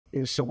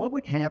So what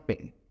would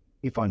happen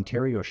if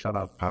Ontario shut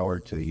off power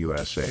to the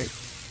USA?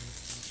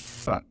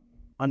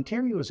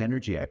 Ontario's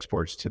energy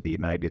exports to the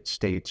United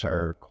States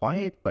are a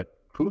quiet but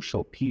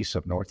crucial piece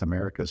of North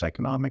America's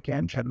economic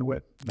engine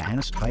with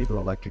vast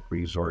hydroelectric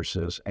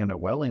resources and a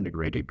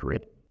well-integrated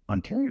grid.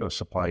 Ontario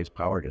supplies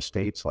power to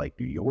states like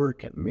New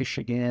York and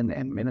Michigan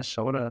and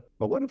Minnesota.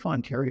 But what if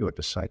Ontario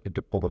decided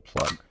to pull the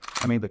plug?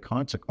 I mean, the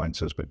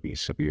consequences would be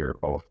severe,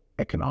 both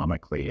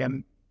economically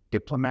and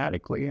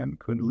diplomatically, and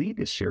could lead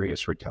to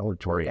serious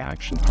retaliatory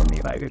action from the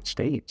United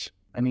States.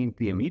 I mean,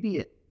 the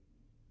immediate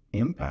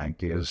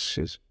impact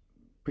is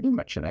pretty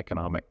much an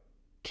economic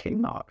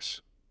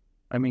chaos.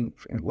 I mean,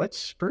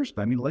 let's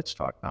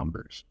talk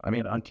numbers. I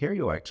mean,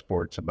 Ontario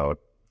exports about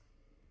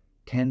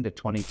 10 to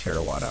 20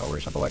 terawatt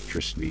hours of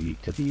electricity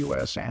to the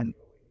U.S. and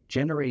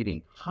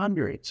generating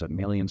hundreds of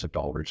millions of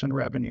dollars in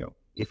revenue.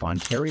 If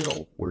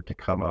Ontario were to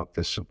cut off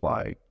this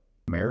supply,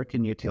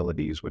 American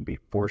utilities would be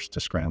forced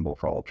to scramble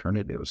for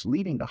alternatives,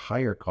 leading to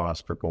higher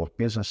costs for both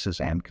businesses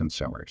and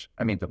consumers.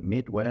 I mean, the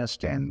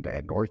Midwest and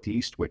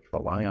Northeast, which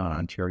rely on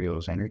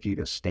Ontario's energy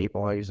to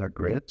stabilize their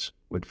grids,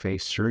 would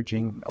face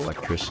surging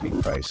electricity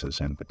prices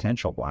and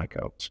potential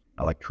blackouts.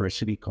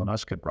 Electricity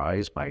costs could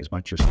rise by as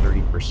much as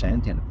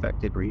 30% in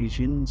affected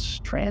regions,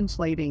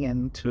 translating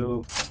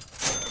into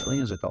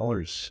billions of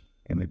dollars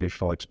in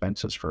additional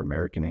expenses for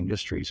American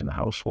industries and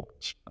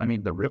households. I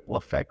mean, the ripple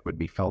effect would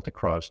be felt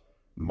across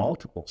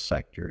multiple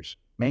sectors: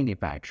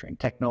 manufacturing,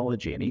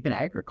 technology, and even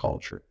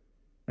agriculture.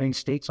 I mean,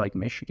 states like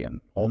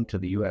Michigan, home to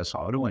the U.S.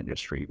 auto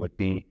industry, would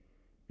be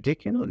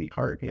particularly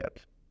hard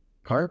hit.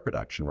 Car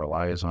production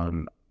relies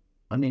on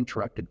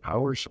uninterrupted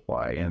power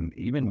supply, and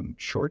even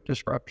short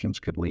disruptions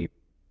could lead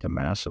to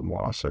massive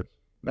losses.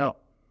 Now,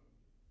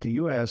 the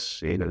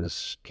U.S.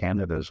 is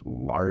Canada's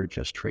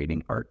largest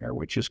trading partner,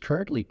 which is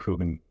currently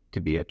proving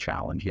to be a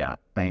challenge. Yeah,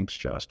 thanks,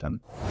 Justin.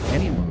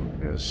 Any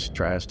move as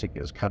drastic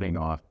as cutting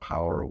off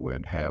power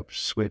would have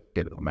swift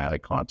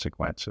diplomatic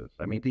consequences.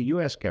 I mean, the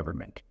U.S.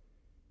 government,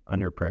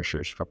 under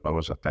pressures from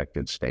those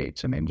affected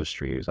states and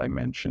industries I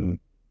mentioned,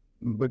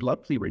 would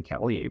likely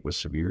retaliate with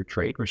severe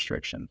trade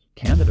restrictions.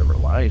 Canada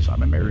relies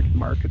on American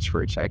markets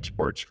for its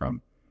exports,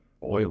 from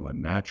oil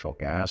and natural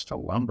gas to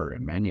lumber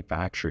and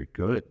manufactured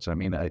goods. I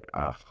mean,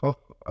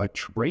 a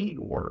trade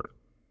war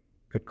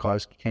could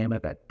cost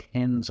Canada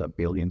tens of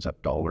billions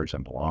of dollars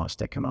in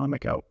lost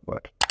economic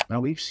output. Now,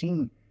 we've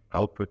seen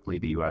how quickly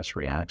the U.S.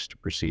 reacts to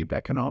perceived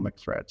economic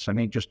threats. I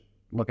mean, just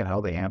look at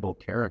how they handled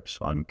tariffs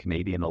on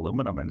Canadian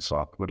aluminum and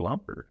softwood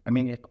lumber. I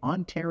mean, if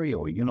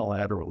Ontario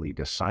unilaterally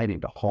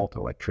decided to halt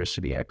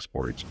electricity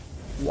exports,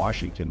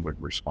 Washington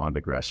would respond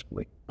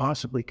aggressively,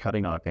 possibly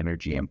cutting off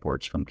energy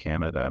imports from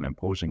Canada and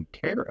imposing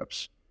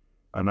tariffs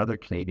on other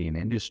Canadian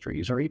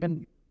industries, or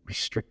even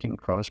restricting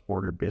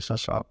cross-border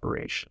business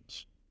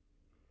operations.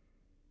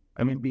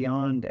 I mean,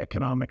 beyond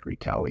economic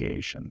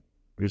retaliation,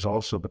 there's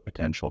also the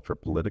potential for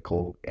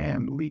political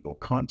and legal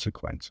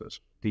consequences.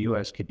 The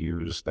U.S. could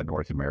use the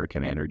North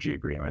American energy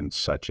agreements,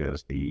 such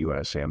as the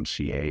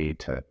USMCA,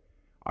 to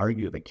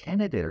argue that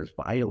Canada is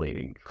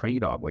violating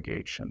trade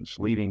obligations,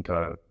 leading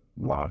to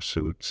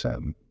lawsuits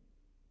and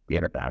the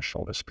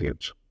international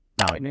disputes.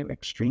 Now, in an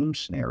extreme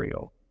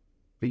scenario,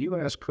 the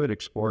U.S. could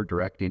explore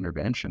direct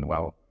intervention.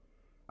 While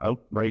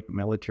outright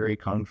military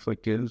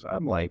conflict is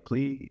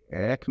unlikely,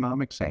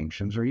 economic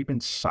sanctions or even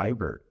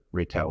cyber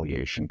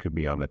retaliation could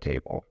be on the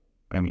table.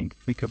 I mean,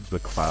 think of the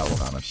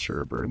cloud on a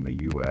server in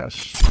the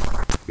U.S.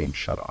 being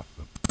shut off.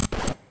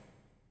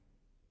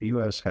 The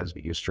U.S. has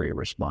the history of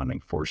responding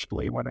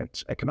forcefully when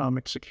its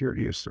economic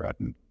security is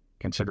threatened.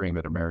 Considering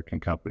that American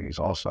companies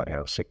also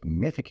have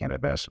significant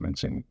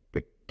investments in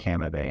the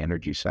Canada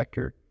energy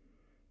sector,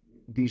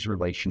 these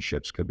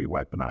relationships could be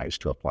weaponized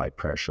to apply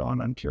pressure on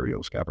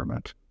Ontario's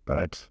government.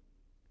 But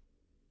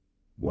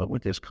what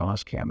would this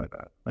cost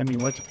Canada? I mean,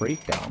 let's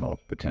break down all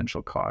the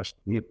potential costs.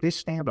 If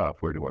this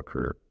standoff were to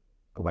occur,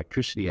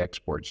 electricity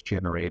exports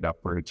generate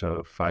upwards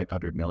of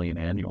 $500 million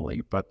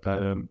annually, but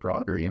the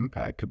broader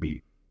impact could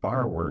be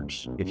far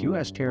worse. If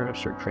U.S.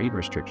 tariffs or trade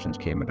restrictions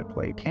came into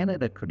play,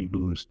 Canada could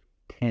lose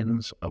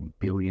tens of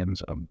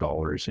billions of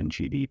dollars in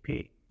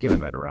GDP, given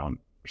that around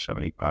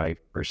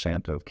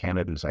 75% of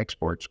Canada's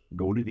exports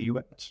go to the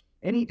U.S.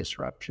 Any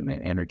disruption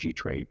in energy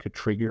trade could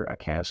trigger a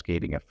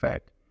cascading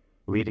effect,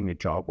 leading to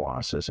job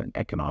losses and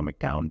economic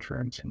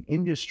downturns in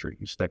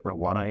industries that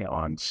rely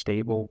on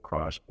stable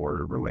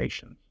cross-border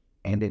relations.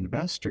 And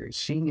investors,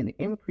 seeing an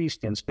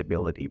increased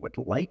instability, would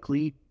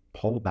likely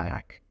pull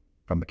back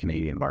from the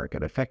Canadian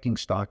market, affecting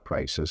stock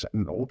prices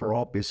and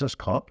overall business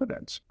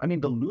confidence. I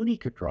mean, the loonie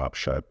could drop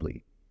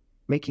sharply,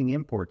 making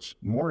imports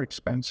more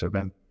expensive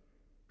and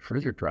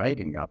further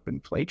driving up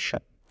inflation.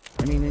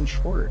 I mean, in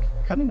short,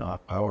 cutting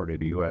off power to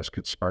the U.S.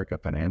 could spark a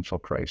financial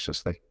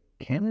crisis that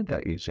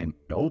Canada is in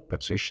no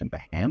position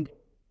to handle.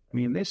 I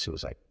mean, this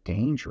was a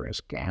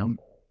dangerous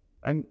gamble.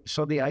 And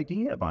so the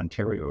idea of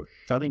Ontario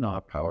shutting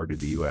off power to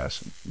the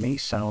U.S. may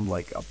sound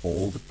like a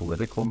bold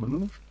political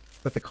move,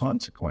 but the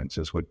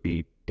consequences would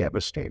be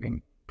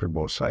devastating for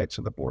both sides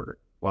of the border.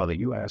 While the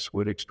U.S.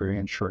 would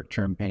experience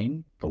short-term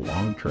pain, the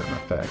long-term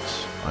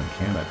effects on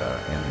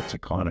Canada and its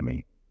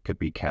economy could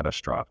be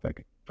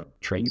catastrophic. From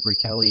trade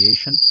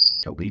retaliation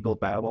to legal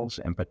battles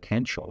and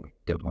potential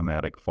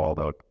diplomatic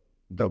fallout,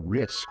 the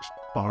risks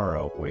far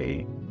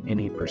outweigh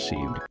any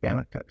perceived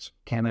benefits.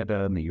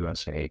 Canada and the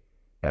USA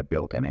have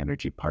built an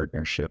energy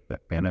partnership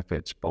that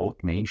benefits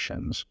both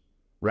nations.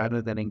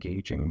 Rather than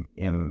engaging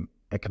in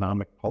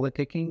economic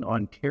politicking,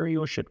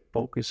 Ontario should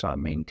focus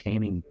on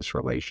maintaining this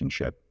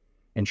relationship,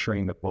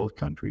 ensuring that both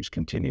countries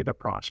continue to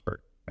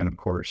prosper. And of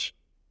course,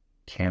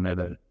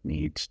 Canada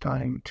needs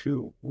time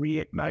to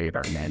reignite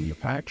our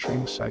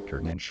manufacturing sector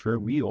and ensure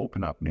we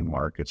open up new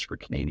markets for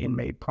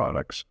Canadian-made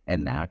products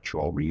and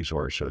natural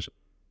resources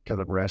to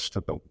the rest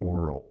of the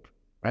world,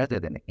 rather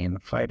than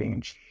infighting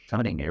and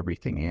shutting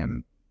everything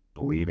in,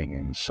 believing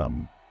in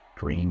some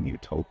green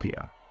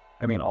utopia.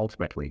 I mean,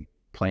 ultimately,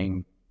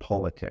 playing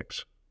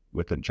politics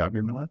with the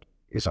juggernaut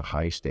is a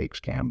high-stakes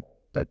gamble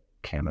that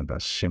Canada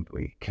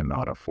simply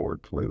cannot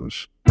afford to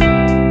lose.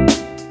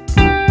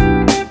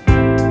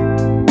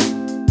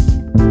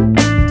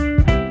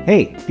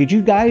 Hey, did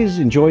you guys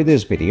enjoy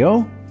this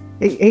video?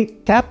 Hey,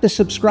 tap the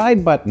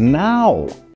subscribe button now.